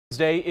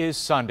Day is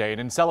Sunday, and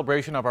in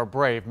celebration of our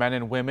brave men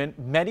and women,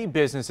 many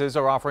businesses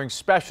are offering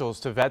specials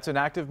to vets and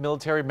active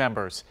military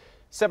members.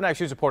 7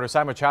 Action News reporter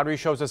Simon Chowdhury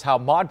shows us how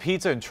Mod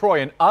Pizza and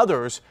Troy and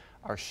others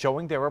are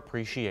showing their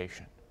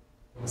appreciation.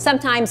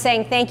 Sometimes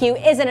saying thank you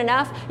isn't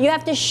enough. You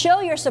have to show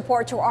your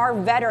support to our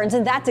veterans,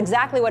 and that's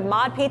exactly what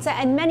Mod Pizza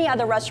and many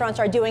other restaurants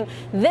are doing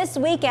this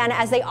weekend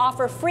as they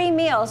offer free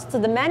meals to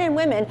the men and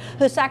women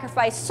who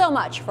sacrifice so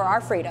much for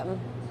our freedom.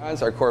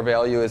 Our core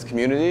value is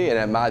community, and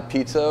at Mod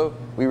Pizza,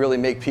 we really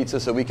make pizza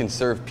so we can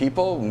serve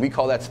people, and we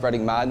call that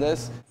spreading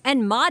modness.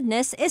 And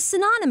modness is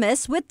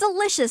synonymous with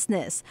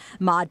deliciousness.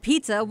 Mod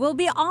Pizza will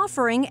be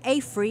offering a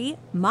free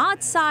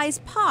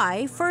mod-sized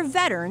pie for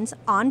veterans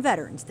on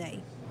Veterans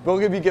Day. We're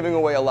going to be giving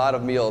away a lot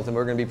of meals, and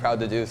we're going to be proud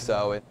to do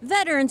so.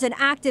 Veterans and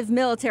active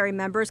military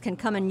members can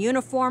come in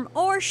uniform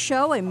or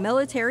show a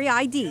military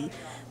ID.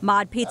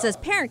 Mod Pizza's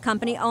parent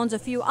company owns a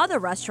few other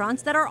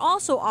restaurants that are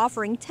also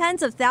offering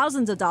tens of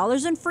thousands of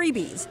dollars in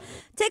freebies.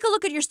 Take a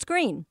look at your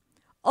screen.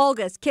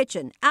 Olga's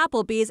Kitchen,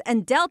 Applebee's,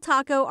 and Del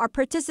Taco are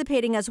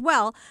participating as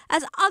well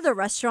as other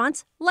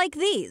restaurants like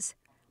these.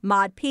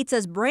 Mod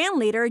Pizza's brand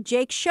leader,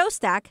 Jake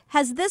Shostak,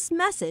 has this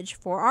message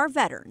for our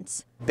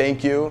veterans.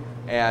 Thank you,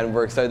 and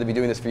we're excited to be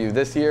doing this for you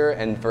this year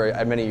and for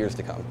many years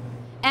to come.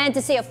 And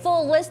to see a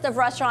full list of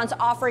restaurants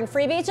offering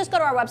freebies, just go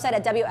to our website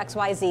at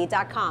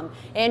WXYZ.com.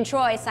 In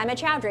Troy, Simon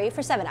Chowdhury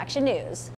for 7 Action News.